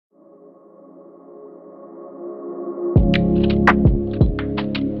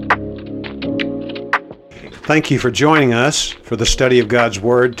Thank you for joining us for the study of God's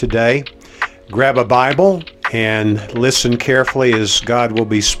Word today. Grab a Bible and listen carefully as God will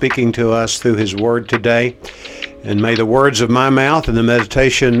be speaking to us through His Word today. And may the words of my mouth and the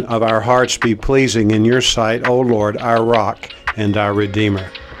meditation of our hearts be pleasing in your sight, O Lord, our rock and our Redeemer.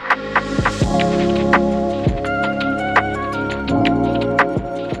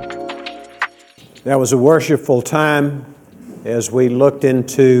 That was a worshipful time as we looked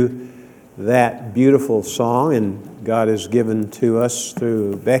into that beautiful song, and God has given to us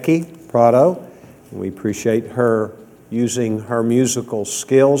through Becky Prado. We appreciate her using her musical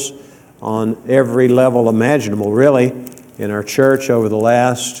skills on every level imaginable, really, in our church over the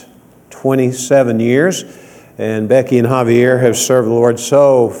last 27 years. And Becky and Javier have served the Lord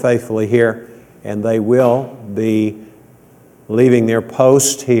so faithfully here, and they will be leaving their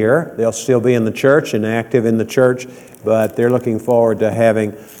post here. They'll still be in the church and active in the church, but they're looking forward to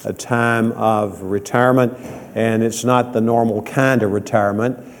having a time of retirement. And it's not the normal kind of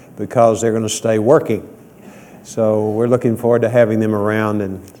retirement because they're going to stay working. So we're looking forward to having them around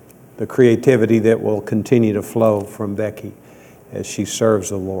and the creativity that will continue to flow from Becky as she serves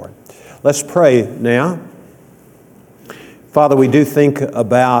the Lord. Let's pray now. Father, we do think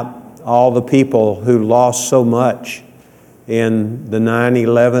about all the people who lost so much in the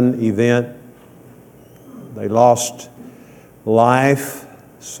 9/11 event. They lost life,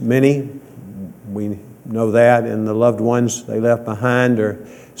 many. We know that, and the loved ones they left behind are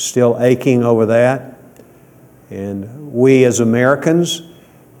still aching over that. And we as Americans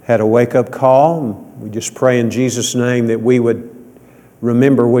had a wake-up call. We just pray in Jesus' name that we would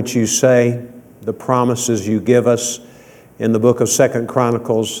remember what you say, the promises you give us in the book of 2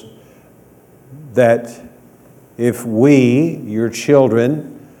 Chronicles, that if we, your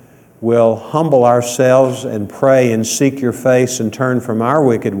children, will humble ourselves and pray and seek your face and turn from our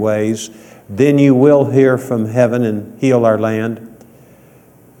wicked ways, then you will hear from heaven and heal our land.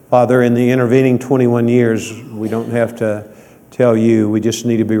 Father, in the intervening 21 years, we don't have to tell you, we just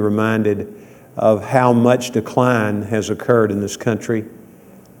need to be reminded of how much decline has occurred in this country.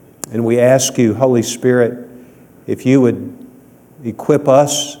 And we ask you, Holy Spirit, if you would equip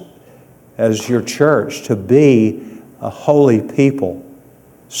us as your church to be a holy people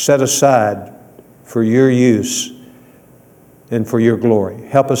set aside for your use and for your glory.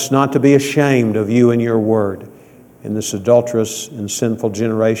 Help us not to be ashamed of you and your word in this adulterous and sinful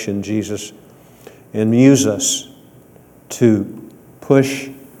generation, Jesus, and use us to push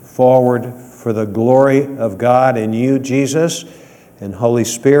forward for the glory of God in you, Jesus, and Holy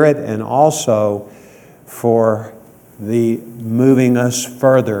Spirit, and also for the moving us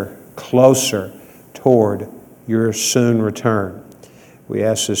further, closer toward your soon return. We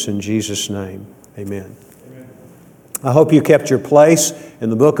ask this in Jesus' name. Amen. I hope you kept your place in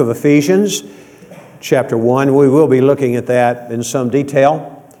the book of Ephesians, chapter 1. We will be looking at that in some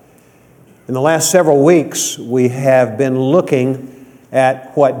detail. In the last several weeks, we have been looking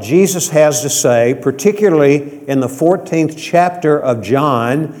at what Jesus has to say, particularly in the 14th chapter of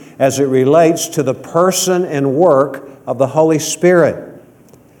John, as it relates to the person and work of the Holy Spirit.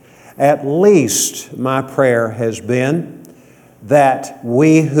 At least my prayer has been that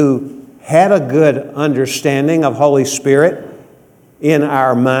we who had a good understanding of Holy Spirit in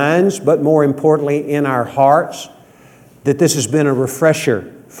our minds, but more importantly in our hearts, that this has been a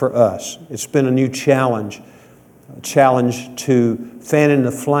refresher for us. It's been a new challenge, a challenge to fan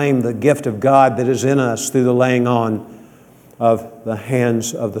into flame the gift of God that is in us through the laying on of the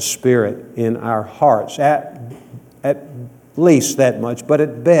hands of the Spirit in our hearts. At least that much, but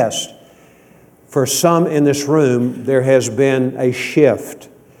at best, for some in this room, there has been a shift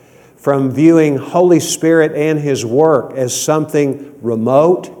from viewing Holy Spirit and His work as something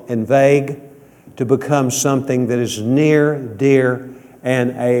remote and vague to become something that is near, dear,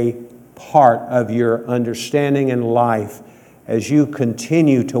 and a part of your understanding and life as you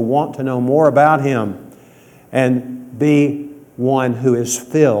continue to want to know more about Him and be one who is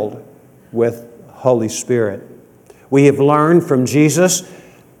filled with Holy Spirit. We have learned from Jesus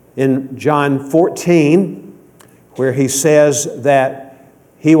in John 14, where He says that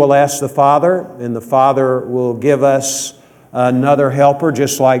He will ask the Father, and the Father will give us another helper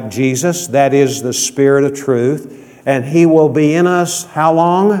just like Jesus. That is the Spirit of truth. And He will be in us how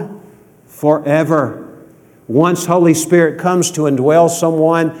long? Forever. Once Holy Spirit comes to indwell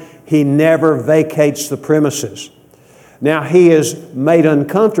someone, He never vacates the premises. Now, He is made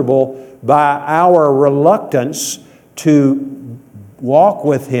uncomfortable by our reluctance to walk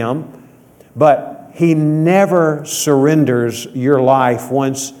with Him, but He never surrenders your life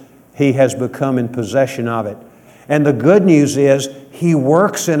once He has become in possession of it. And the good news is He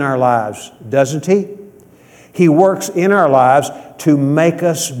works in our lives, doesn't He? He works in our lives to make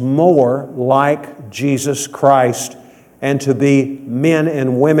us more like Jesus Christ and to be men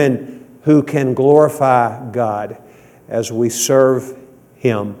and women who can glorify God as we serve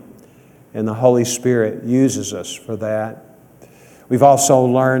Him. And the Holy Spirit uses us for that. We've also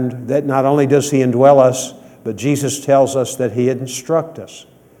learned that not only does He indwell us, but Jesus tells us that He instructs us.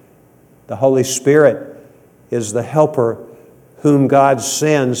 The Holy Spirit is the helper whom God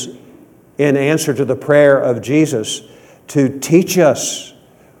sends in answer to the prayer of Jesus to teach us.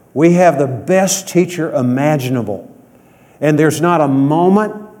 We have the best teacher imaginable. And there's not a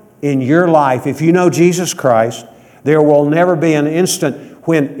moment in your life, if you know Jesus Christ, there will never be an instant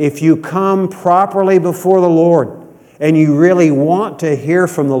when, if you come properly before the Lord and you really want to hear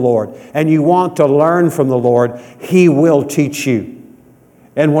from the Lord and you want to learn from the Lord, He will teach you.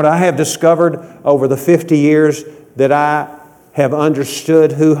 And what I have discovered over the 50 years that I have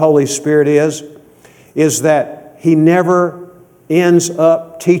understood who Holy Spirit is that He never ends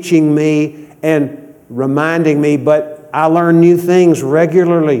up teaching me and reminding me, but I learn new things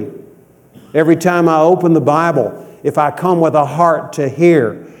regularly. Every time I open the Bible, if I come with a heart to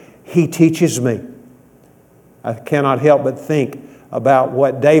hear, He teaches me. I cannot help but think about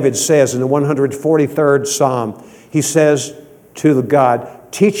what David says in the 143rd Psalm. He says to God,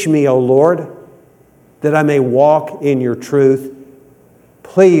 "Teach me, O Lord, that I may walk in your truth.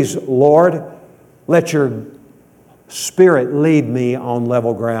 Please, Lord, let your Spirit lead me on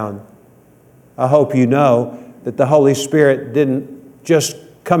level ground." I hope you know that the Holy Spirit didn't just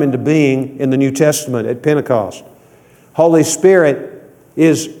come into being in the New Testament at Pentecost. Holy Spirit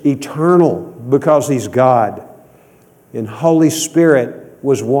is eternal because He's God. And Holy Spirit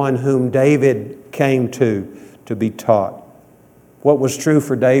was one whom David came to be taught. What was true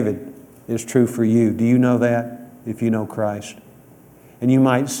for David is true for you. Do you know that if you know Christ? And you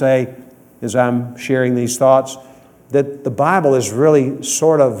might say, as I'm sharing these thoughts, that the Bible is really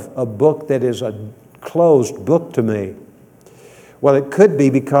sort of a book that is a closed book to me. Well, it could be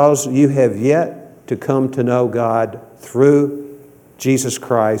because you have yet to come to know God through Jesus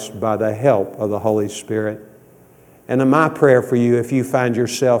Christ by the help of the Holy Spirit. And my prayer for you, if you find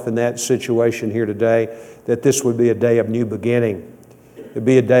yourself in that situation here today, that this would be a day of new beginning. It would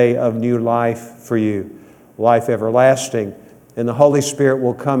be a day of new life for you, life everlasting. And the Holy Spirit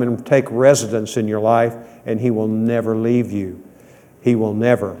will come and take residence in your life, and He will never leave you. He will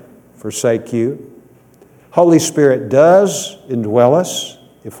never forsake you. Holy Spirit does indwell us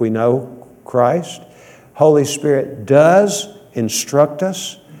if we know Christ. Holy Spirit does instruct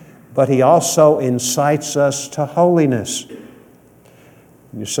us, but He also incites us to holiness.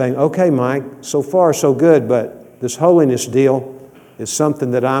 You're saying, okay, Mike, so far so good, but this holiness deal is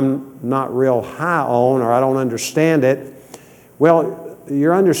something that I'm not real high on, or I don't understand it. Well,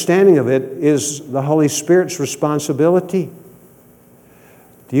 your understanding of it is the Holy Spirit's responsibility.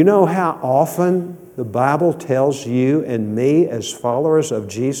 Do you know how often the Bible tells you and me as followers of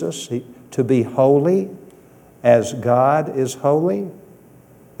Jesus to be holy as God is holy?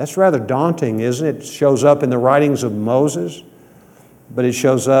 That's rather daunting, isn't it? It shows up in the writings of Moses, but it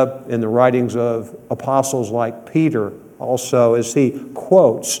shows up in the writings of apostles like Peter also, as he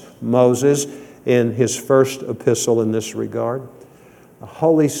quotes Moses in his first epistle in this regard. The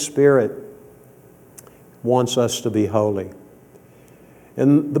Holy Spirit wants us to be holy.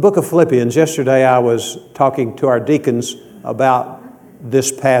 In the book of Philippians, yesterday I was talking to our deacons about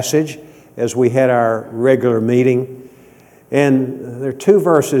this passage as we had our regular meeting. And there are two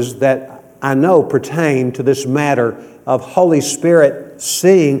verses that I know pertain to this matter of Holy Spirit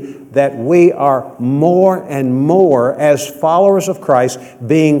seeing that we are more and more, as followers of Christ,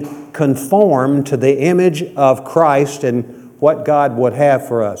 being conformed to the image of Christ and what God would have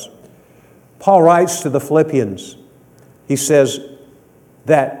for us. Paul writes to the Philippians, he says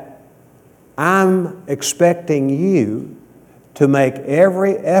that I'm expecting you to make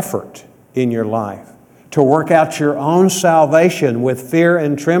every effort in your life to work out your own salvation with fear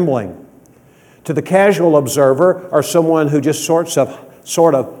and trembling. To the casual observer, or someone who just sort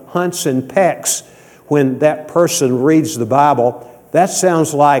of hunts and pecks when that person reads the Bible, that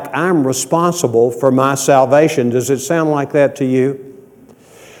sounds like I'm responsible for my salvation. Does it sound like that to you?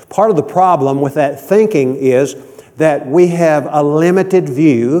 Part of the problem with that thinking is that we have a limited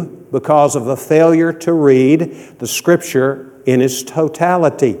view because of the failure to read the Scripture in its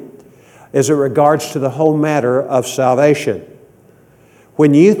totality as it regards to the whole matter of salvation.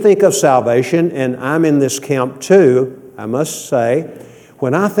 When you think of salvation, and I'm in this camp too, I must say,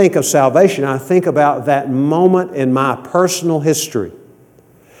 when I think of salvation, I think about that moment in my personal history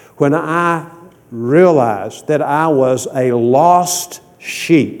when I realized that I was a lost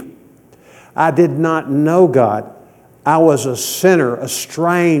sheep. I did not know God. I was a sinner,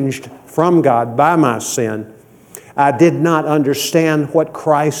 estranged from God by my sin. I did not understand what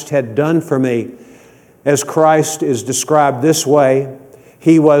Christ had done for me. As Christ is described this way,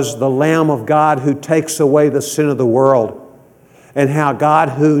 He was the Lamb of God who takes away the sin of the world. And how God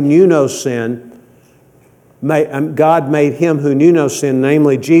who knew no sin, God made Him who knew no sin,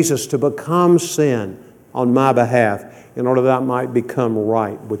 namely Jesus, to become sin on my behalf in order that I might become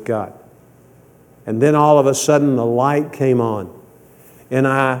right with God. And then all of a sudden the light came on and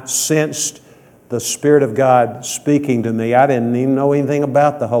I sensed the Spirit of God speaking to me. I didn't even know anything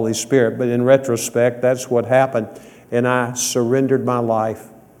about the Holy Spirit, but in retrospect, that's what happened. And I surrendered my life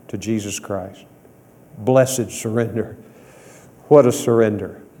to Jesus Christ. Blessed surrender. What a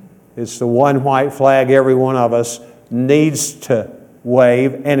surrender. It's the one white flag every one of us needs to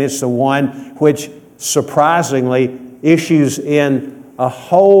wave, and it's the one which surprisingly issues in a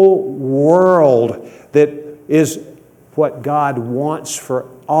whole world that is what God wants for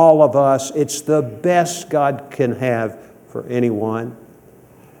all of us. It's the best God can have for anyone.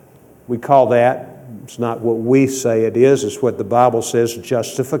 We call that, it's not what we say it is, it's what the Bible says,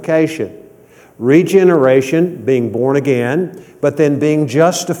 justification. Regeneration, being born again, but then being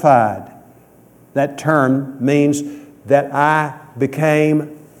justified. That term means that I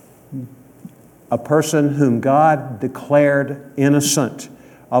became a person whom God declared innocent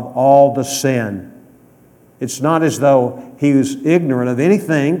of all the sin. It's not as though He was ignorant of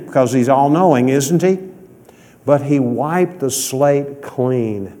anything, because He's all-knowing, isn't He? But He wiped the slate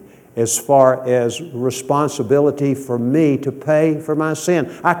clean as far as responsibility for me to pay for my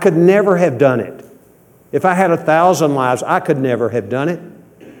sin. I could never have done it. If I had 1,000 lives, I could never have done it,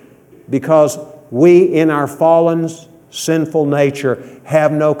 because we, in our fallen, sinful nature,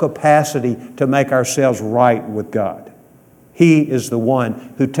 have no capacity to make ourselves right with God. He is the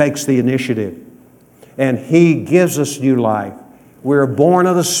one who takes the initiative, and He gives us new life. We're born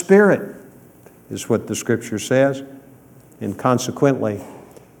of the Spirit, is what the Scripture says, and consequently,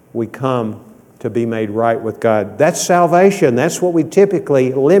 we come to be made right with God. That's salvation. That's what we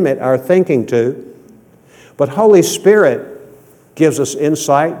typically limit our thinking to. But Holy Spirit gives us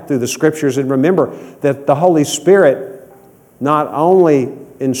insight through the Scriptures. And remember that the Holy Spirit not only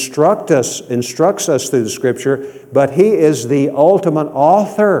instructs us through the Scripture, but He is the ultimate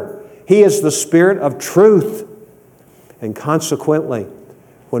author. He is the Spirit of truth. And consequently,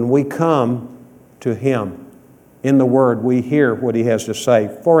 when we come to Him in the Word, we hear what He has to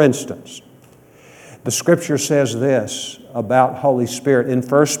say. For instance, the Scripture says this about Holy Spirit in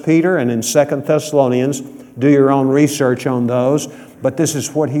 1 Peter and in 2 Thessalonians. Do your own research on those. But this is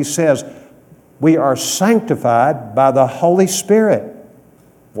what he says. We are sanctified by the Holy Spirit.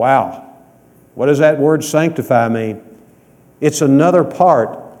 Wow. What does that word sanctify mean? It's another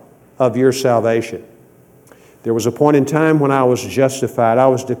part of your salvation. There was a point in time when I was justified. I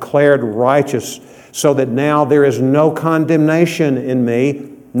was declared righteous, so that now there is no condemnation in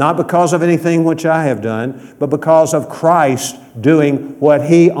me, not because of anything which I have done, but because of Christ doing what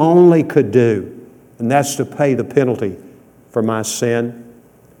He only could do. And that's to pay the penalty for my sin.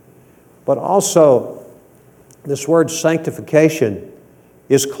 But also, this word sanctification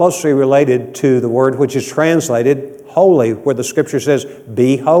is closely related to the word which is translated holy, where the Scripture says,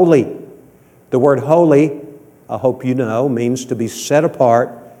 be holy. The word holy, I hope you know, means to be set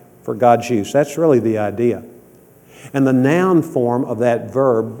apart for God's use. That's really the idea. And the noun form of that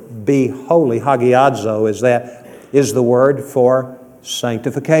verb, be holy, hagiadzo, is the word for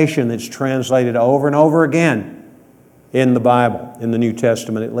sanctification. That's translated over and over again in the Bible, in the New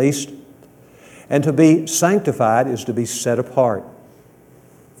Testament at least. And to be sanctified is to be set apart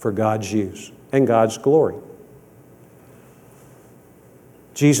for God's use and God's glory.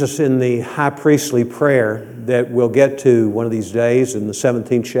 Jesus, in the high priestly prayer that we'll get to one of these days in the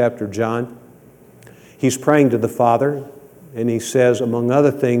 17th chapter of John, He's praying to the Father, and He says, among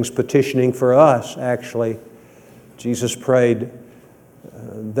other things, petitioning for us, actually, Jesus prayed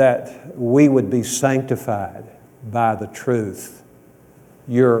that we would be sanctified by the truth.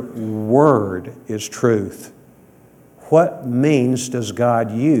 Your Word is truth. What means does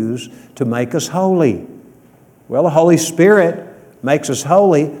God use to make us holy? Well, the Holy Spirit makes us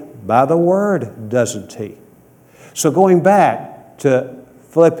holy by the Word, doesn't He? So going back to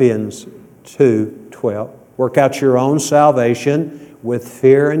Philippians 2:12, work out your own salvation with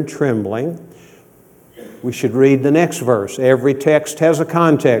fear and trembling. We should read the next verse. Every text has a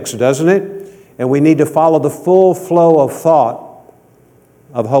context, doesn't it? And we need to follow the full flow of thought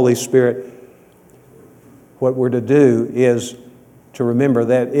of Holy Spirit. What we're to do is to remember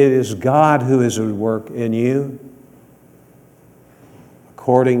that it is God who is at work in you,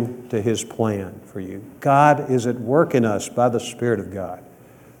 according to His plan for you. God is at work in us by the Spirit of God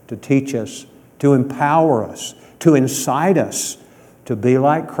to teach us, to empower us, to incite us to be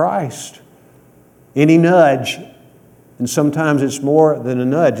like Christ. Any nudge, and sometimes it's more than a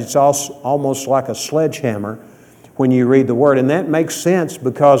nudge, it's also almost like a sledgehammer when you read the Word. And that makes sense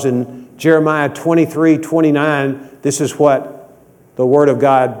because in Jeremiah 23:29, this is what the Word of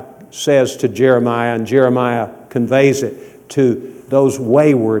God says to Jeremiah, and Jeremiah conveys it to those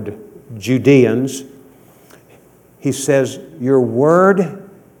wayward Judeans. He says, "Your word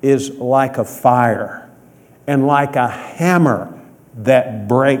is like a fire and like a hammer that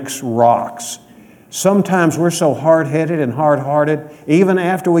breaks rocks." Sometimes we're so hard-headed and hard-hearted, even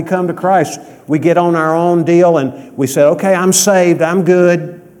after we come to Christ, we get on our own deal and we say, okay, I'm saved, I'm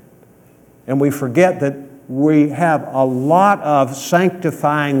good. And we forget that we have a lot of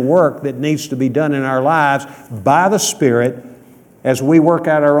sanctifying work that needs to be done in our lives by the Spirit as we work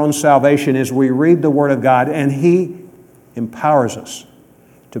out our own salvation, as we read the Word of God, and He empowers us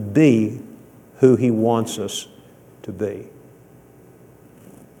to be who He wants us to be.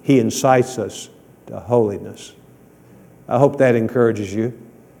 He incites us to holiness. I hope that encourages you.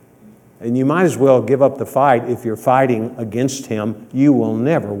 And you might as well give up the fight if you're fighting against Him. You will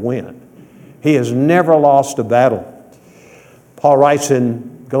never win. He has never lost a battle. Paul writes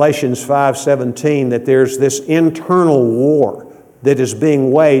in Galatians 5:17 that there's this internal war that is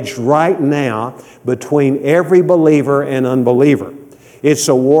being waged right now between every believer and unbeliever. It's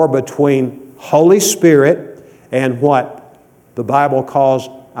a war between Holy Spirit and what the Bible calls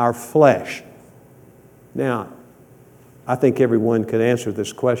our flesh. Now, I think everyone can answer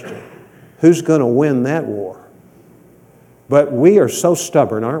this question. Who's going to win that war? But we are so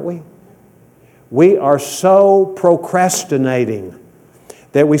stubborn, aren't we? We are so procrastinating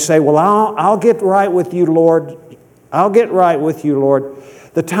that we say, well, I'll get right with you, Lord. I'll get right with you, Lord.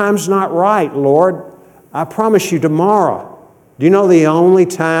 The time's not right, Lord. I promise you tomorrow. Do you know the only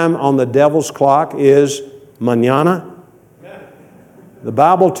time on the devil's clock is mañana? The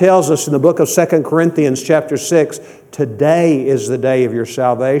Bible tells us in the book of 2 Corinthians chapter 6, today is the day of your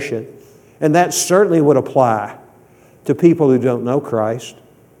salvation. And that certainly would apply to people who don't know Christ.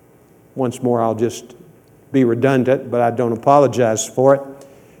 Once more, I'll just be redundant, but I don't apologize for it.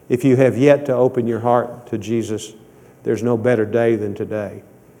 If you have yet to open your heart to Jesus, there's no better day than today.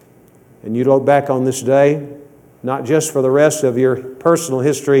 And you look back on this day, not just for the rest of your personal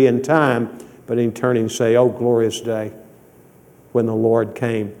history and time, but in turning say, oh, glorious day when the Lord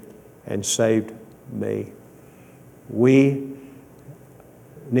came and saved me. We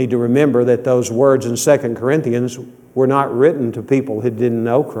need to remember that those words in 2 Corinthians were not written to people who didn't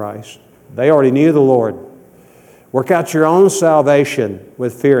know Christ. They already knew the Lord. Work out your own salvation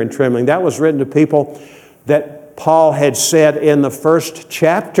with fear and trembling. That was written to people that Paul had said in the first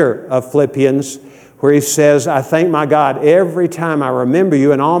chapter of Philippians, where he says, I thank my God every time I remember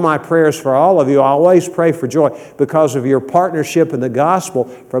you, and all my prayers for all of you, I always pray for joy because of your partnership in the gospel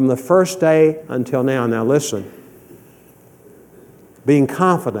from the first day until now. Now listen, being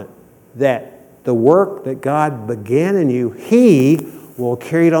confident that the work that God began in you, He will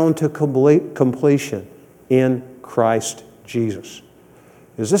carry it on to completion in Christ Jesus.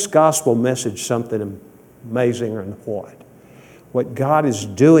 Is this gospel message something amazing or what? What God is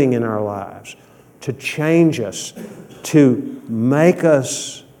doing in our lives to change us, to make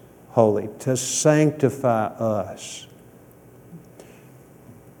us holy, to sanctify us.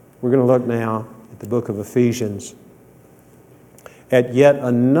 We're going to look now at the book of Ephesians at yet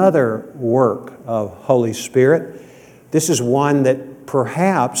another work of Holy Spirit. This is one that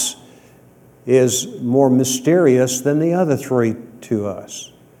perhaps is more mysterious than the other three to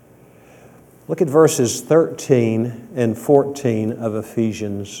us. Look at verses 13 and 14 of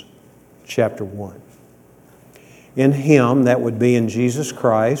Ephesians chapter 1. In Him, that would be in Jesus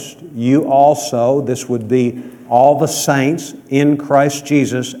Christ, you also, this would be all the saints in Christ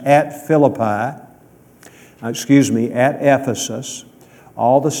Jesus at Ephesus,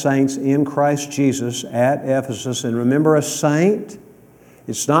 all the saints in Christ Jesus at Ephesus. And remember, a saint,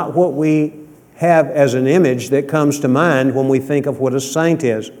 it's not what we have as an image that comes to mind when we think of what a saint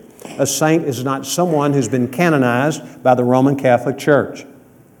is. A saint is not someone who's been canonized by the Roman Catholic Church,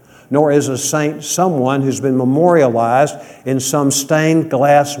 nor is a saint someone who's been memorialized in some stained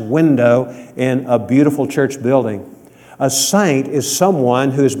glass window in a beautiful church building. A saint is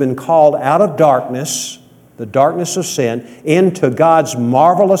someone who has been called out of darkness, the darkness of sin, into God's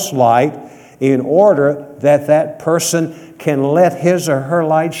marvelous light in order that that person can let his or her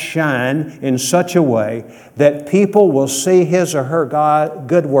light shine in such a way that people will see his or her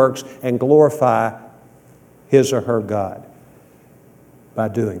good works and glorify his or her God. by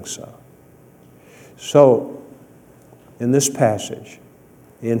doing so. So, in this passage,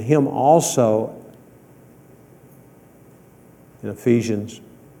 in Him also, in Ephesians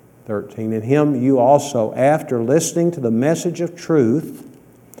 13, in Him you also, after listening to the message of truth,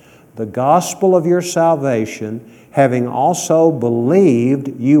 the gospel of your salvation, having also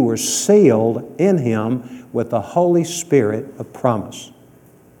believed, you were sealed in Him with the Holy Spirit of promise,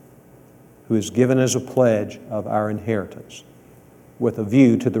 who is given as a pledge of our inheritance, with a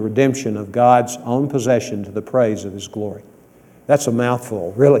view to the redemption of God's own possession to the praise of His glory. That's a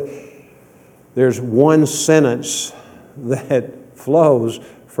mouthful, really. There's one sentence that flows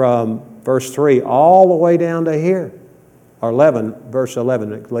from verse 3 all the way down to here, or 11, verse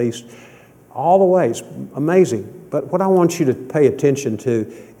 11 at least, all the way. It's amazing. But what I want you to pay attention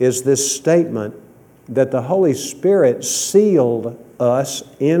to is this statement that the Holy Spirit sealed us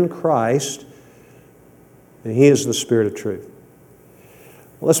in Christ, and He is the Spirit of truth.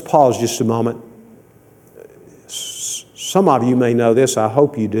 Let's pause just a moment. Some of you may know this. I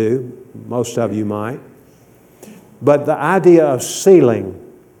hope you do. Most of you might. But the idea of sealing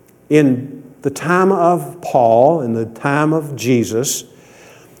in the time of Paul, in the time of Jesus,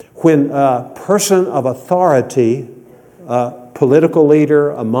 when a person of authority, a political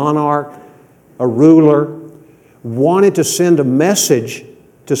leader, a monarch, a ruler, wanted to send a message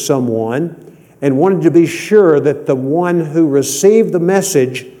to someone and wanted to be sure that the one who received the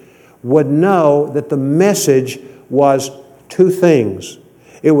message would know that the message was two things.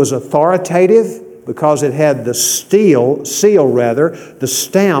 It was authoritative because it had the seal, the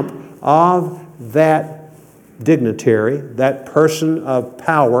stamp of that dignitary, that person of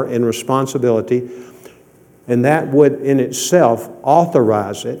power and responsibility, and that would in itself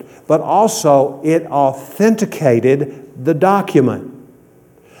authorize it, but also it authenticated the document.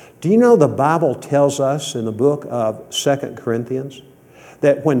 Do you know the Bible tells us in the book of 2 Corinthians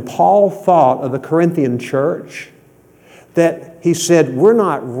that when Paul thought of the Corinthian church, that he said, we're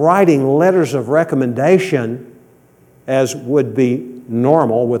not writing letters of recommendation as would be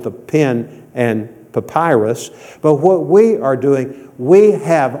normal with a pen and papyrus, but what we are doing, we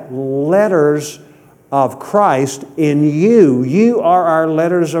have letters of Christ in you. You are our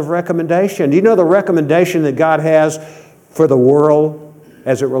letters of recommendation. Do you know the recommendation that God has for the world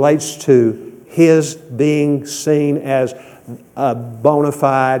as it relates to His being seen as a bona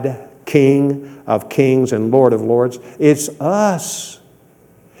fide King of kings and Lord of lords? It's us.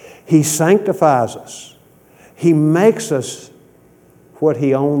 He sanctifies us. He makes us what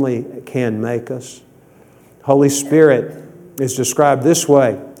He only can make us. Holy Spirit is described this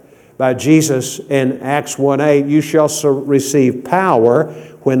way by Jesus in Acts 1:8. You shall receive power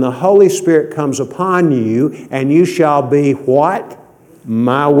when the Holy Spirit comes upon you, and you shall be what?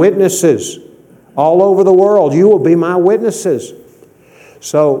 My witnesses. All over the world, you will be my witnesses.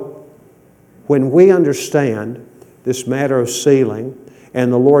 So, when we understand this matter of sealing,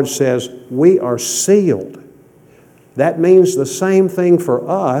 and the Lord says, we are sealed, that means the same thing for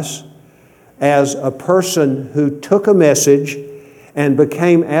us as a person who took a message and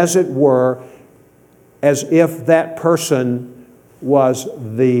became, as it were, as if that person was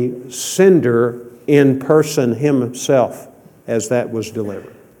the sender in person himself as that was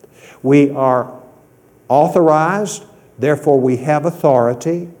delivered. We are authorized, therefore we have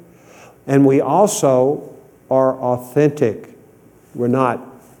authority, and we also are authentic. We're not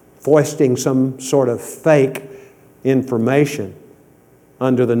foisting some sort of fake information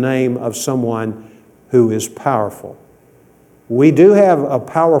under the name of someone who is powerful. We do have a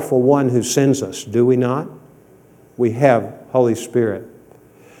powerful one who sends us, do we not? We have Holy Spirit.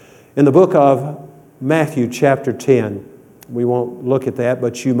 In the book of Matthew chapter 10, we won't look at that,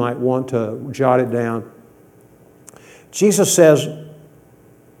 but you might want to jot it down. Jesus says,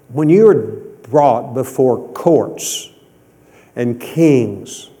 when you are brought before courts and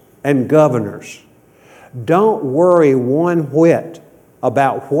kings and governors, don't worry one whit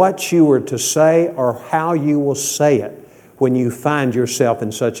about what you are to say or how you will say it when you find yourself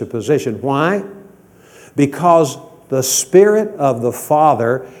in such a position. Why? Because the Spirit of the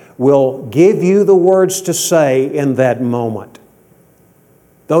Father will give you the words to say in that moment.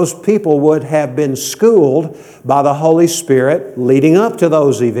 Those people would have been schooled by the Holy Spirit leading up to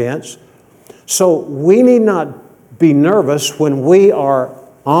those events. So we need not be nervous when we are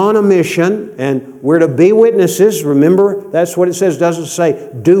on a mission and we're to be witnesses. Remember, that's what it says. It doesn't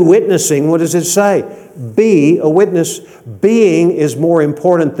say do witnessing. What does it say? Be a witness. Being is more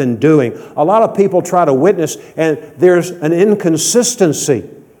important than doing. A lot of people try to witness and there's an inconsistency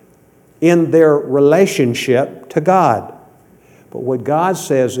in their relationship to God. But what God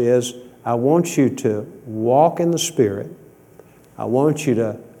says is, I want you to walk in the Spirit. I want you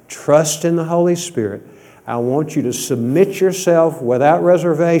to trust in the Holy Spirit. I want you to submit yourself without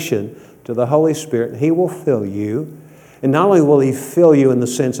reservation to the Holy Spirit. He will fill you. And not only will He fill you in the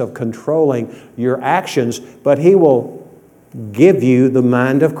sense of controlling your actions, but He will give you the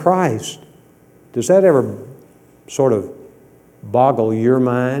mind of Christ. Does that ever sort of boggle your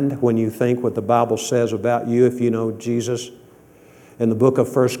mind when you think what the Bible says about you if you know Jesus? In the book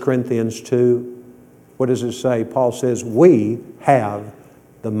of 1 Corinthians 2, what does it say? Paul says, we have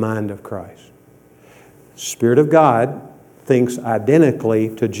the mind of Christ. Spirit of God thinks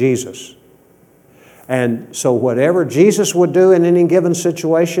identically to Jesus. And so whatever Jesus would do in any given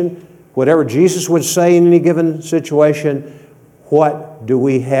situation, whatever Jesus would say in any given situation, what do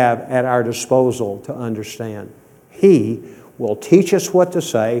we have at our disposal to understand? He will teach us what to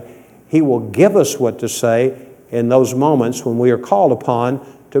say. He will give us what to say in those moments when we are called upon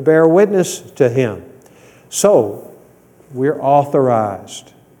to bear witness to Him. So, we're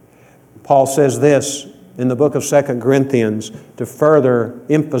authorized. Paul says this in the book of 2 Corinthians to further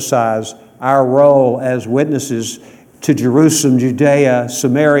emphasize our role as witnesses to Jerusalem, Judea,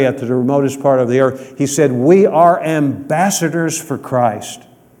 Samaria, to the remotest part of the earth. He said, we are ambassadors for Christ.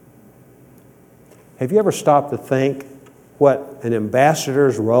 Have you ever stopped to think what an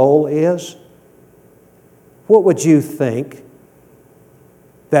ambassador's role is? What would you think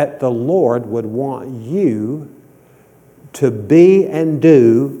that the Lord would want you to be and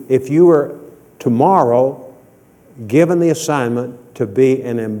do if you were tomorrow given the assignment to be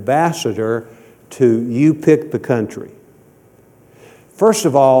an ambassador to you pick the country? First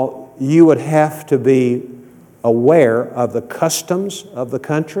of all, you would have to be aware of the customs of the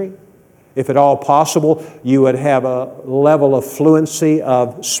country. If at all possible, you would have a level of fluency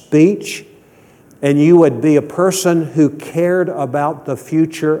of speech, and you would be a person who cared about the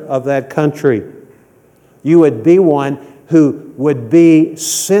future of that country. You would be one who would be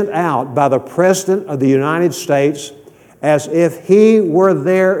sent out by the President of the United States as if he were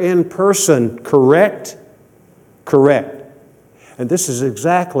there in person. Correct? Correct. And this is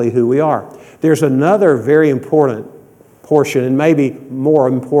exactly who we are. There's another very important portion, and maybe more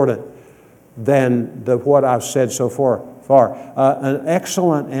important than what I've said so far. An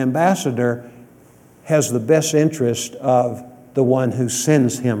excellent ambassador has the best interest of the one who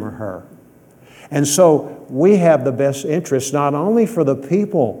sends him or her. And so we have the best interest not only for the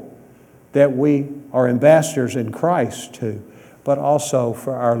people that we are ambassadors in Christ to, but also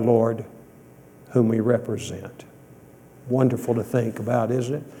for our Lord whom we represent. Wonderful to think about,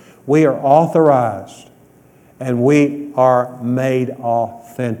 isn't it? We are authorized and we are made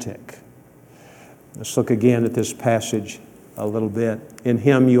authentic. Let's look again at this passage a little bit. In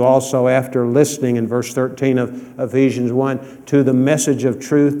Him you also, after listening in verse 13 of Ephesians 1, to the message of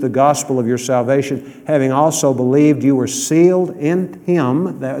truth, the gospel of your salvation, having also believed, you were sealed in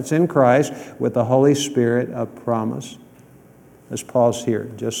Him, that's in Christ, with the Holy Spirit of promise. Let's pause here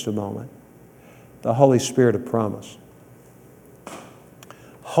just a moment. The Holy Spirit of promise.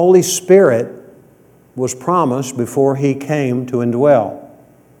 Holy Spirit was promised before He came to indwell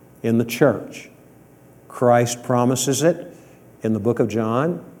in the church. Christ promises it in the book of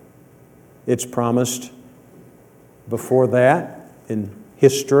John. It's promised before that in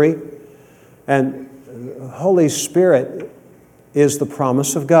history. And the Holy Spirit is the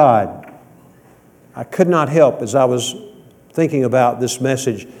promise of God. I could not help, as I was thinking about this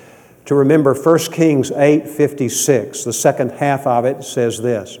message, to remember 1 Kings 8:56. The second half of it says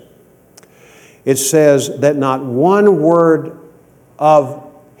this. It says that not one word of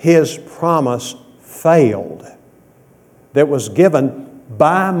His promise failed that was given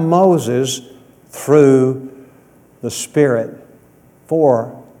by Moses through the Spirit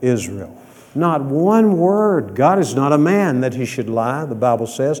for Israel. Not one word. God is not a man that He should lie, the Bible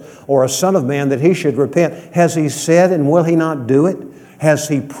says, or a son of man that He should repent. Has He said and will He not do it? Has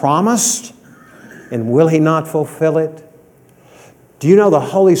He promised and will He not fulfill it? Do you know the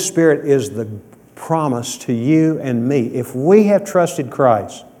Holy Spirit is the promise to you and me? If we have trusted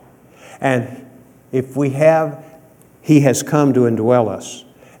Christ and if we have, He has come to indwell us.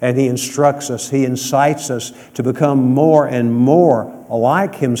 And He instructs us, He incites us to become more and more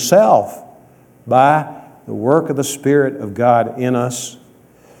like Himself by the work of the Spirit of God in us.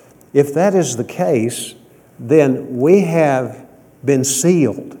 If that is the case, then we have been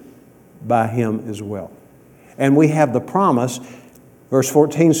sealed by Him as well. And we have the promise, verse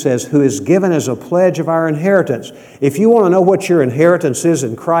 14 says, who is given as a pledge of our inheritance. If you want to know what your inheritance is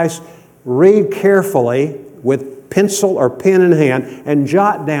in Christ, read carefully with pencil or pen in hand and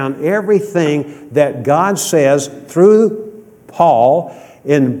jot down everything that God says through Paul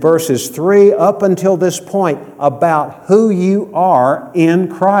in verses 3 up until this point about who you are in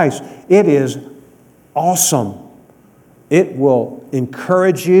Christ. It is awesome. It will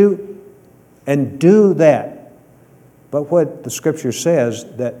encourage you, and do that. But what the Scripture says,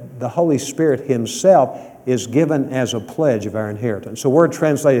 that the Holy Spirit Himself is given as a pledge of our inheritance. The word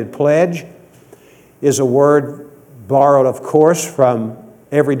translated pledge is a word borrowed, of course, from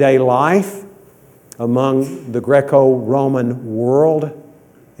everyday life among the Greco-Roman world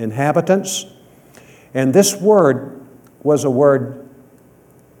inhabitants. And this word was a word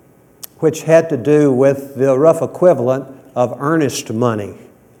which had to do with the rough equivalent of earnest money.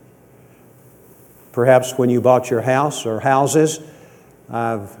 Perhaps when you bought your house or houses,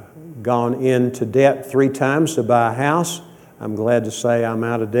 I've gone into debt 3 times to buy a house. I'm glad to say I'm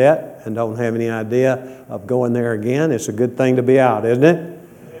out of debt and don't have any idea of going there again. It's a good thing to be out, isn't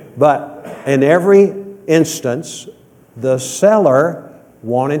it? But in every instance, the seller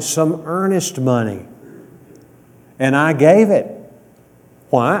wanted some earnest money. And I gave it.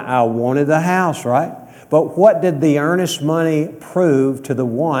 Why? I wanted the house, right? But what did the earnest money prove to the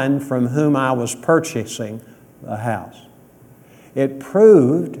one from whom I was purchasing the house? It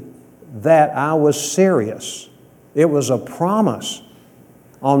proved that I was serious. It was a promise.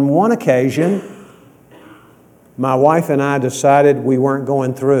 On one occasion, my wife and I decided we weren't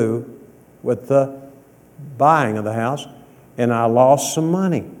going through with the buying of the house, and I lost some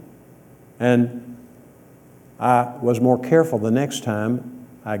money. And I was more careful the next time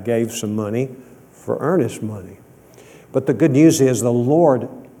I gave some money for earnest money. But the good news is the Lord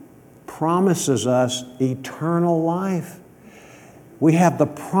promises us eternal life. We have the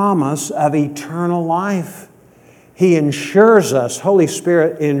promise of eternal life. He ensures us, Holy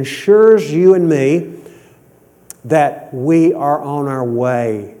Spirit ensures you and me that we are on our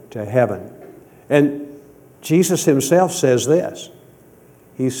way to heaven. And Jesus Himself says this.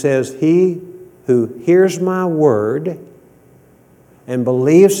 He says, "He who hears my word and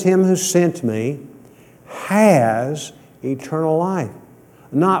believes Him who sent me has eternal life."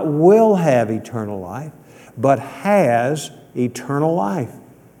 Not will have eternal life, but has eternal life.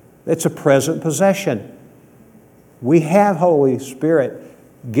 It's a present possession. We have Holy Spirit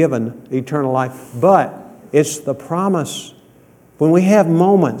given eternal life, but it's the promise. When we have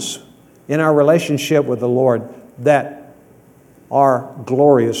moments in our relationship with the Lord that are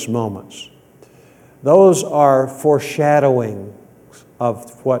glorious moments, those are foreshadowing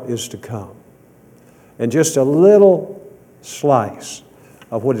of what is to come. And just a little slice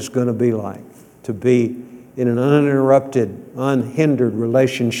of what it's going to be like to be in an uninterrupted, unhindered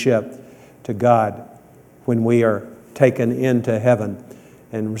relationship to God when we are taken into heaven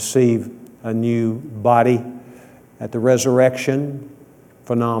and receive a new body at the resurrection.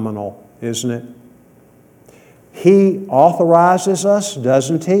 Phenomenal, isn't it? He authorizes us,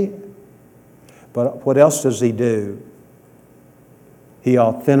 doesn't He? But what else does He do? He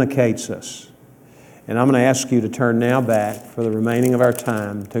authenticates us. And I'm going to ask you to turn now back for the remaining of our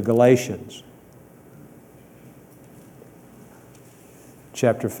time to Galatians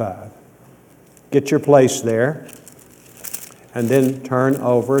chapter 5. Get your place there. And then turn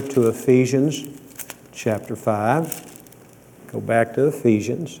over to Ephesians chapter 5. Go back to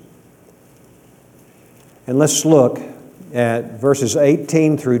Ephesians. And let's look at verses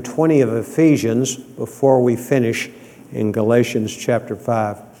 18 through 20 of Ephesians before we finish in Galatians chapter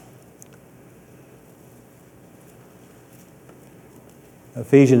 5.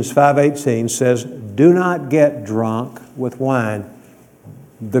 Ephesians 5:18 says, "Do not get drunk with wine."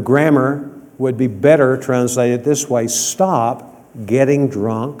 The grammar would be better translated this way: stop getting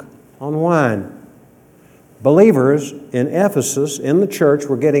drunk on wine. Believers in Ephesus, in the church,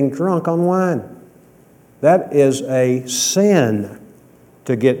 were getting drunk on wine. That is a sin,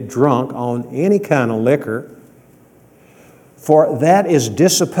 to get drunk on any kind of liquor. For that is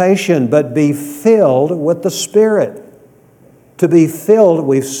dissipation, but be filled with the Spirit. To be filled,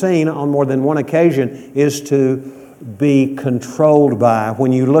 we've seen on more than one occasion, is to be controlled by.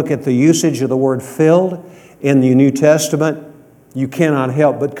 When you look at the usage of the word filled in the New Testament, you cannot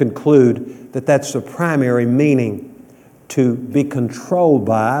help but conclude that that's the primary meaning, to be controlled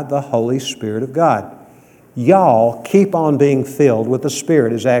by the Holy Spirit of God. Y'all keep on being filled with the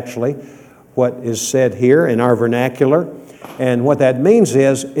Spirit is actually what is said here in our vernacular. And what that means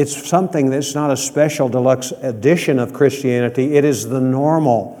is it's something that's not a special deluxe edition of Christianity. It is the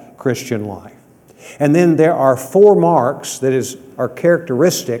normal Christian life. And then there are 4 marks that are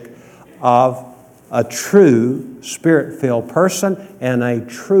characteristic of a true Spirit-filled person and a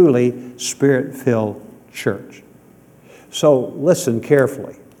truly Spirit-filled church. So listen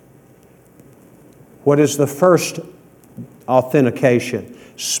carefully. What is the first authentication,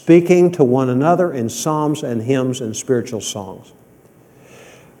 speaking to one another in psalms and hymns and spiritual songs.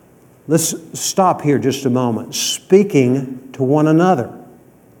 Let's stop here just a moment. Speaking to one another.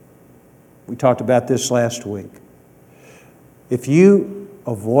 We talked about this last week. If you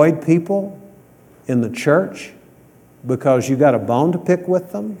avoid people in the church because you got a bone to pick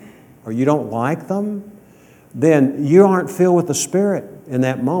with them or you don't like them, then you aren't filled with the Spirit in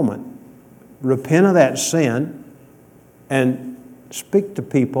that moment. Repent of that sin and speak to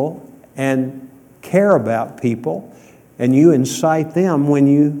people and care about people, and you incite them when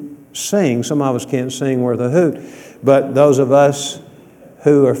you sing. Some of us can't sing worth a hoot, but those of us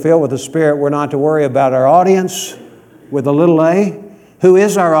who are filled with the Spirit, we're not to worry about our audience with a little a. Who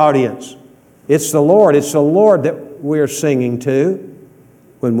is our audience? It's the Lord. It's the Lord that we're singing to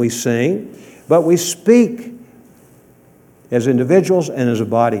when we sing. But we speak as individuals and as a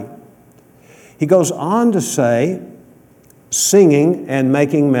body. He goes on to say, singing and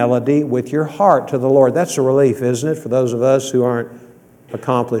making melody with your heart to the Lord. That's a relief, isn't it, for those of us who aren't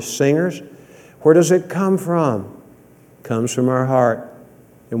accomplished singers? Where does it come from? It comes from our heart,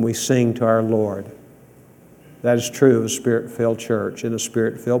 and we sing to our Lord. That is true of a Spirit-filled church and a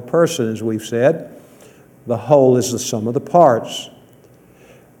Spirit-filled person, as we've said. The whole is the sum of the parts.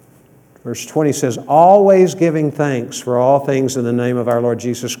 Verse 20 says, always giving thanks for all things in the name of our Lord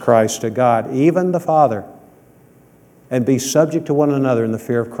Jesus Christ to God, even the Father, and be subject to one another in the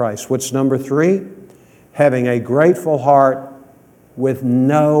fear of Christ. What's number 3? Having a grateful heart with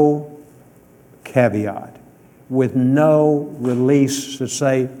no caveat, with no release to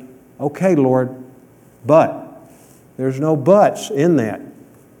say, okay, Lord, but. There's no buts in that.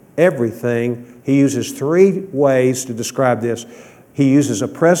 Everything. He uses 3 ways to describe this. He uses a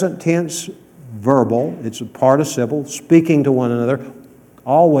present tense verbal, it's a participle, speaking to one another,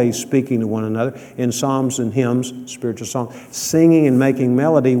 always speaking to one another, in psalms and hymns, spiritual songs, singing and making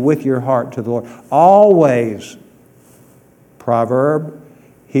melody with your heart to the Lord. Always, proverb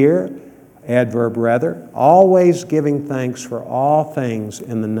here, adverb rather, always giving thanks for all things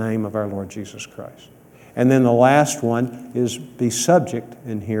in the name of our Lord Jesus Christ. And then the last one is be subject,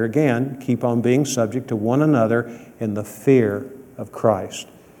 and here again, keep on being subject to one another in the fear of Christ.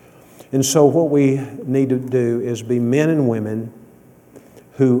 And so what we need to do is be men and women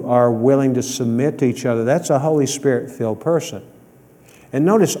who are willing to submit to each other. That's a Holy Spirit-filled person. And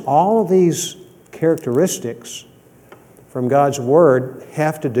notice all of these characteristics from God's Word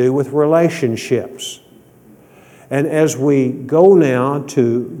have to do with relationships. And as we go now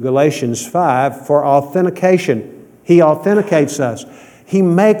to Galatians 5 for authentication, He authenticates us. He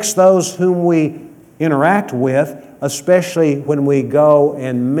makes those whom we interact with, especially when we go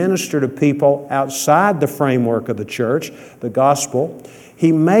and minister to people outside the framework of the church, the gospel,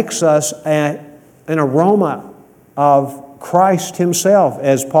 He makes us an aroma of Christ Himself,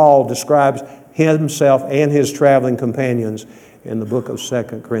 as Paul describes himself and his traveling companions in the book of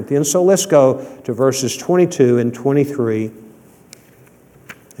 2 Corinthians. So let's go to verses 22 and 23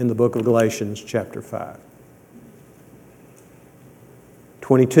 in the book of Galatians chapter 5.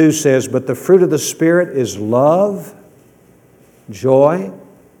 22 says, but the fruit of the Spirit is love, joy,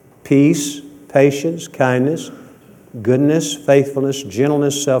 peace, patience, kindness, goodness, faithfulness,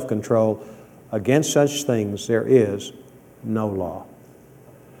 gentleness, self-control. Against such things there is no law.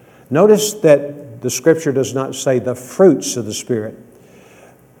 Notice that the Scripture does not say the fruits of the Spirit.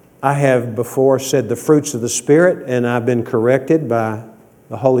 I have before said the fruits of the Spirit, and I've been corrected by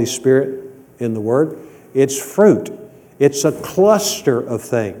the Holy Spirit in the Word. It's fruit. It's a cluster of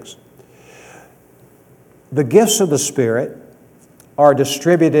things. The gifts of the Spirit are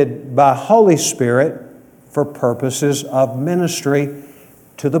distributed by Holy Spirit for purposes of ministry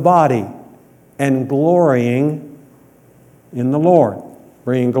to the body and glorying in the Lord,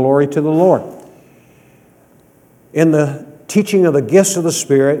 bringing glory to the Lord. In the teaching of the gifts of the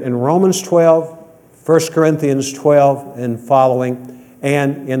Spirit in Romans 12, 1 Corinthians 12 and following,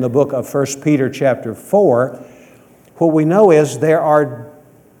 and in the book of 1 Peter chapter 4, what we know is there are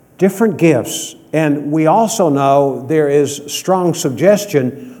different gifts, and we also know there is strong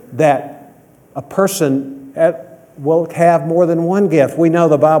suggestion that a person will have more than one gift. We know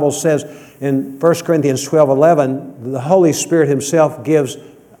the Bible says in 1 Corinthians 12:11, the Holy Spirit Himself gives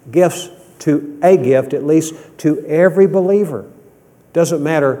gifts to a gift, at least to every believer. Doesn't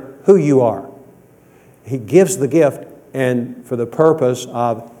matter who you are. He gives the gift, and for the purpose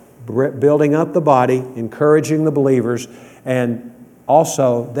of building up the body, encouraging the believers, and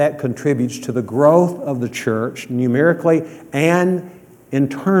also that contributes to the growth of the church numerically and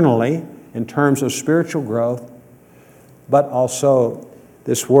internally in terms of spiritual growth. But also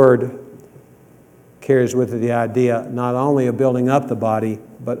this word carries with it the idea not only of building up the body,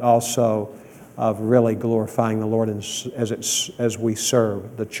 but also of really glorifying the Lord as we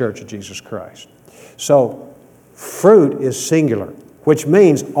serve the Church of Jesus Christ. So, fruit is singular, which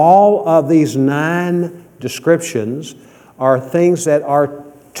means all of these 9 descriptions are things that are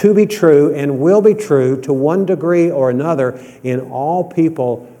to be true and will be true to one degree or another in all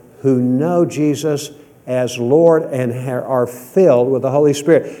people who know Jesus as Lord and are filled with the Holy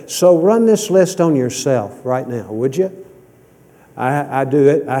Spirit. So run this list on yourself right now, would you? I do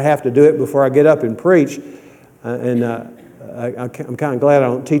it. I have to do it before I get up and preach. I'm kind of glad I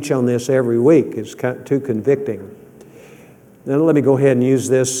don't teach on this every week. It's too convicting. Now let me go ahead and use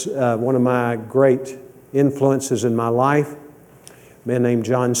this. One of my great influences in my life, a man named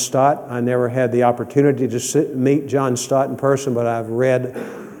John Stott. I never had the opportunity to meet John Stott in person, but I've read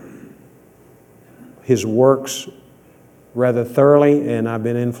his works rather thoroughly, and I've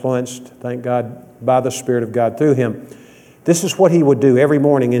been influenced, thank God, by the Spirit of God through him. This is what he would do every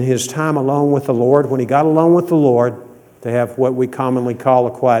morning in his time alone with the Lord. When he got alone with the Lord, to have what we commonly call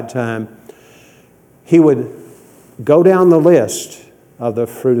a quiet time, he would go down the list of the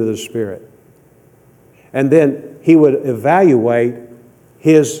fruit of the Spirit. And then he would evaluate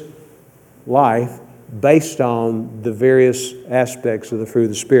his life based on the various aspects of the fruit of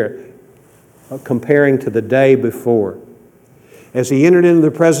the Spirit, comparing to the day before. As he entered into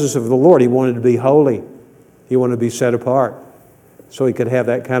the presence of the Lord, he wanted to be holy. He wanted to be set apart so he could have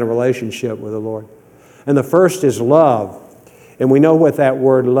that kind of relationship with the Lord. And the first is love. And we know what that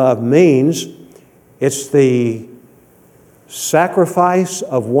word love means. It's the sacrifice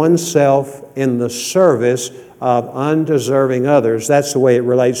of oneself in the service of undeserving others. That's the way it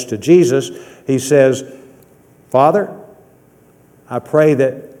relates to Jesus. He says, Father, I pray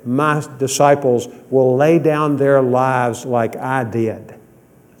that my disciples will lay down their lives like I did,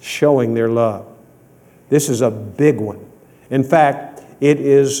 showing their love. This is a big one. In fact, it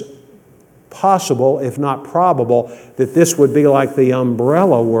is possible, if not probable, that this would be like the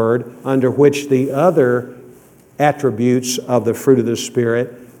umbrella word under which the other attributes of the fruit of the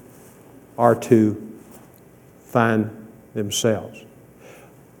Spirit are to find themselves.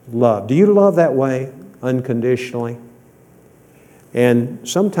 Love. Do you love that way, unconditionally? And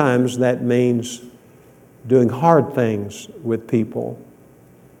sometimes that means doing hard things with people.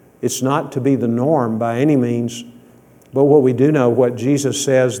 It's not to be the norm by any means, but what we do know, what Jesus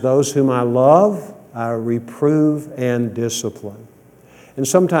says, those whom I love, I reprove and discipline. And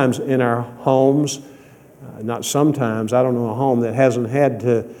sometimes in our homes, not sometimes, I don't know a home that hasn't had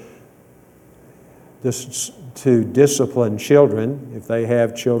to discipline children. If they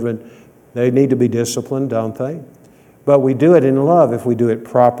have children, they need to be disciplined, don't they? But we do it in love if we do it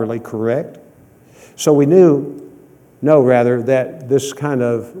properly, correct? So we know that this kind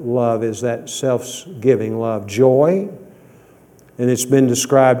of love is that self-giving love. Joy, and it's been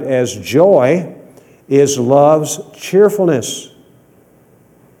described as joy, is love's cheerfulness.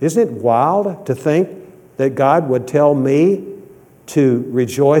 Isn't it wild to think that God would tell me to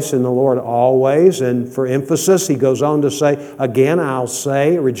rejoice in the Lord always? And for emphasis, he goes on to say, again, I'll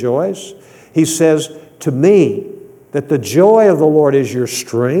say, rejoice. He says to me that the joy of the Lord is your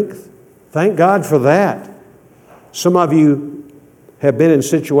strength. Thank God for that. Some of you have been in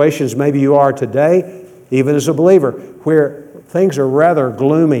situations, maybe you are today, even as a believer, where things are rather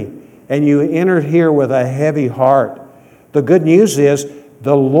gloomy and you enter here with a heavy heart. The good news is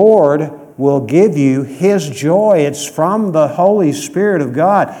the Lord will give you His joy. It's from the Holy Spirit of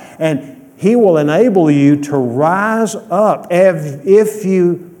God. And He will enable you to rise up if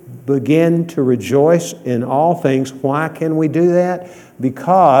you begin to rejoice in all things. Why can we do that?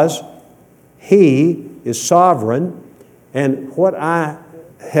 Because He is sovereign, and what I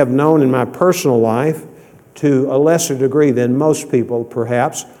have known in my personal life, to a lesser degree than most people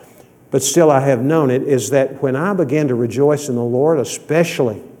perhaps, but still I have known it, is that when I begin to rejoice in the Lord,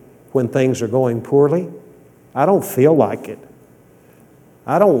 especially when things are going poorly, I don't feel like it.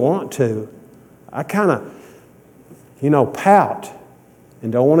 I don't want to. I kind of, pout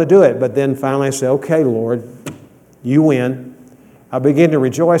and don't want to do it, but then finally I say, okay, Lord, you win. I begin to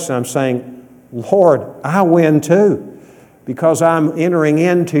rejoice and I'm saying, Lord, I win too, because I'm entering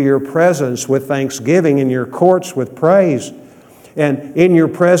into your presence with thanksgiving, in your courts with praise. And in your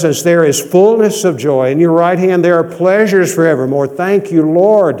presence there is fullness of joy. In your right hand there are pleasures forevermore. Thank you,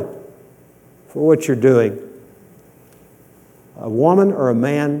 Lord, for what you're doing. A woman or a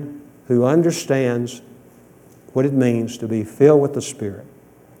man who understands what it means to be filled with the Spirit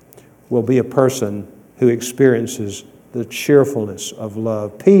will be a person who experiences the cheerfulness of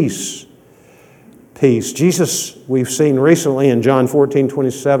love. Peace. peace. Jesus, we've seen recently in John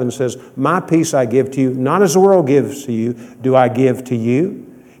 14:27 says, "My peace I give to you, not as the world gives to you, do I give to you."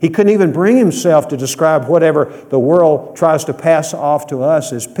 He couldn't even bring himself to describe whatever the world tries to pass off to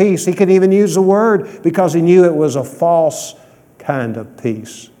us as peace. He couldn't even use the word because he knew it was a false kind of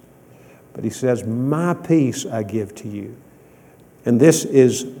peace. But he says, "My peace I give to you." And this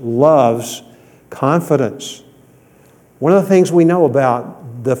is love's confidence. One of the things we know about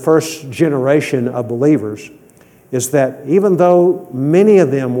the first generation of believers is that even though many of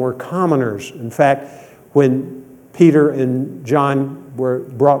them were commoners, in fact, when Peter and John were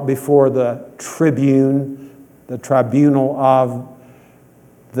brought before the tribunal of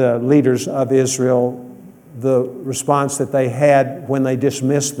the leaders of Israel, the response that they had when they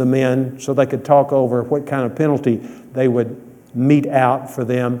dismissed the men so they could talk over what kind of penalty they would mete out for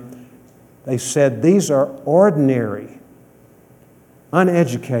them, they said, "These are ordinary,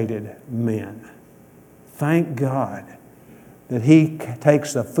 uneducated men. Thank God that He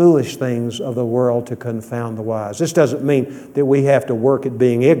takes the foolish things of the world to confound the wise." This doesn't mean that we have to work at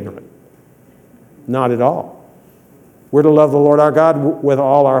being ignorant. Not at all. We're to love the Lord our God with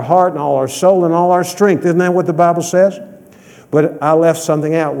all our heart and all our soul and all our strength. Isn't that what the Bible says? But I left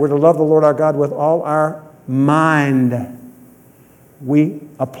something out. We're to love the Lord our God with all our mind. We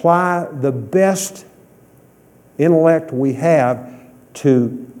apply the best intellect we have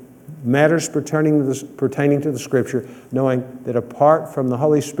to matters pertaining to the Scripture, knowing that apart from the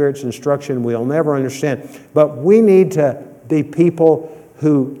Holy Spirit's instruction, we'll never understand. But we need to be people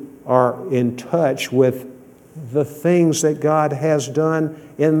who are in touch with the things that God has done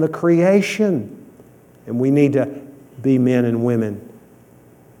in the creation. And we need to be men and women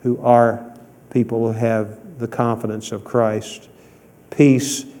who are people who have the confidence of Christ.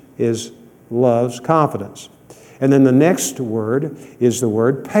 Peace is love's confidence. And then the next word is the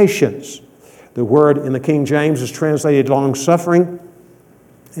word patience. The word in the King James is translated long-suffering,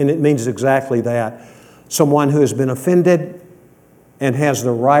 and it means exactly that. Someone who has been offended and has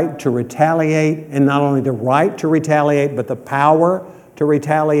the right to retaliate, and not only the right to retaliate, but the power to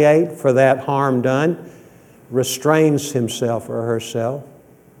retaliate for that harm done, restrains himself or herself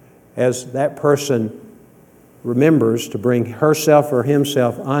as that person remembers to bring herself or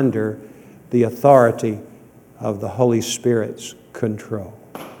himself under the authority of the Holy Spirit's control.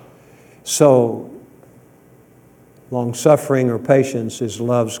 So, long-suffering or patience is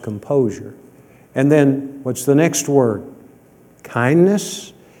love's composure. And then, what's the next word?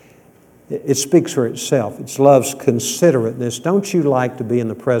 Kindness. It speaks for itself. It's love's considerateness. Don't you like to be in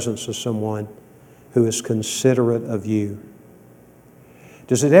the presence of someone who is considerate of you?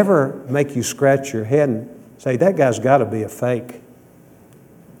 Does it ever make you scratch your head and say, that guy's got to be a fake?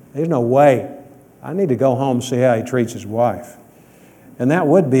 There's no way. I need to go home and see how he treats his wife. And that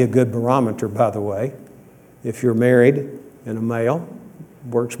would be a good barometer, by the way, if you're married and a male.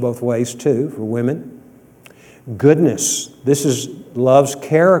 Works both ways, too, for women. Goodness. This is love's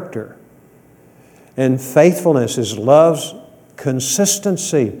character. And faithfulness is love's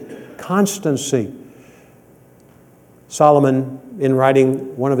consistency, constancy. Solomon, in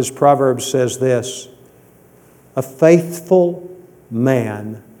writing one of his Proverbs, says this: "A faithful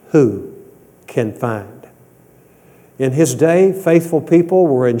man who can find?" In his day, faithful people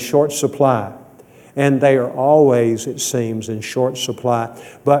were in short supply. And they are always, it seems, in short supply.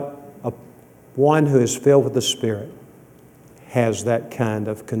 But one who is filled with the Spirit has that kind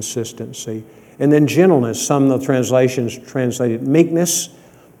of consistency. And then gentleness. Some of the translations translated meekness.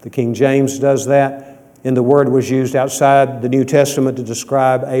 The King James does that. And the word was used outside the New Testament to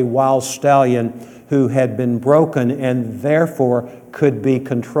describe a wild stallion who had been broken and therefore could be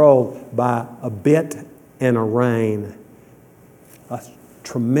controlled by a bit and a rein. A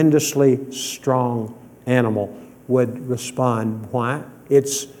tremendously strong animal would respond. Why?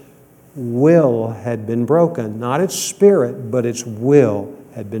 Its will had been broken. Not its spirit, but its will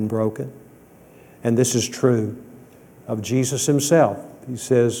had been broken. And this is true of Jesus himself. He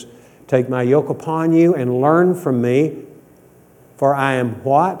says, "Take my yoke upon you and learn from me, for I am"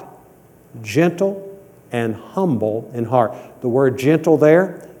 what? "Gentle and humble in heart." The word gentle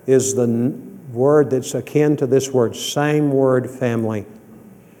there is the word that's akin to this word, same word family.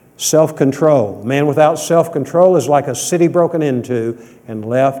 Self-control. A man without self-control is like a city broken into and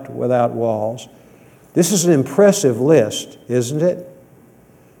left without walls. This is an impressive list, isn't it?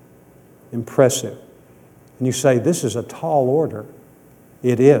 Impressive. And you say, this is a tall order.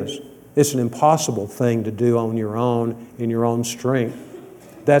 It is. It's an impossible thing to do on your own, in your own strength.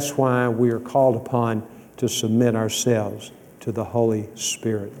 That's why we are called upon to submit ourselves to the Holy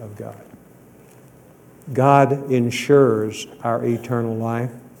Spirit of God. God ensures our eternal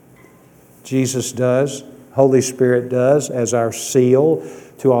life. Jesus does, Holy Spirit does, as our seal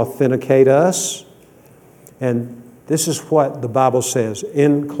to authenticate us. And this is what the Bible says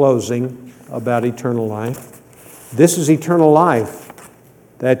in closing about eternal life. This is eternal life,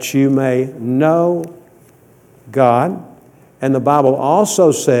 that you may know God. And the Bible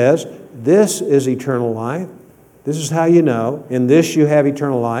also says, this is eternal life. This is how you know. In this you have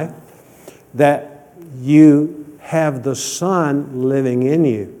eternal life, that you have the Son living in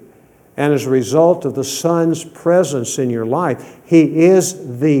you. And as a result of the Son's presence in your life, He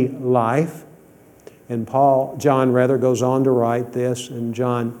is the life. And John goes on to write this in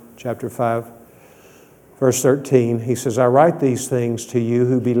John chapter 5, verse 13. He says, I write these things to you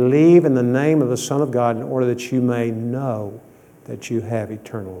who believe in the name of the Son of God in order that you may know that you have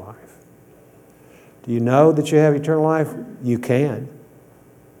eternal life. Do you know that you have eternal life? You can.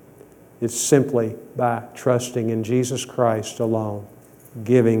 It's simply by trusting in Jesus Christ alone,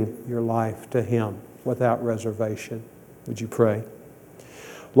 giving your life to Him without reservation. Would you pray?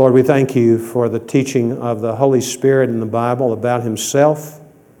 Lord, we thank You for the teaching of the Holy Spirit in the Bible about Himself.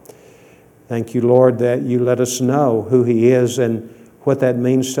 Thank You, Lord, that You let us know who He is and what that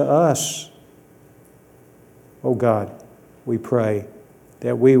means to us. Oh God, we pray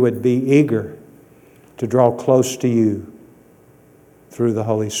that we would be eager to draw close to You through the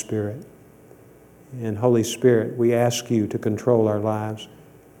Holy Spirit. And Holy Spirit, we ask You to control our lives.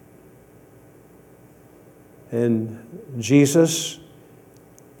 And Jesus,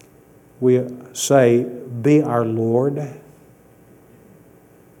 we say, be our Lord.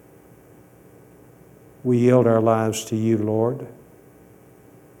 We yield our lives to You, Lord.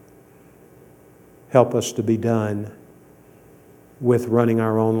 Help us to be done with running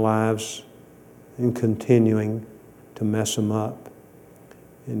our own lives and continuing to mess them up.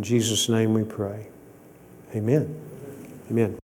 In Jesus' name we pray. Amen. Amen.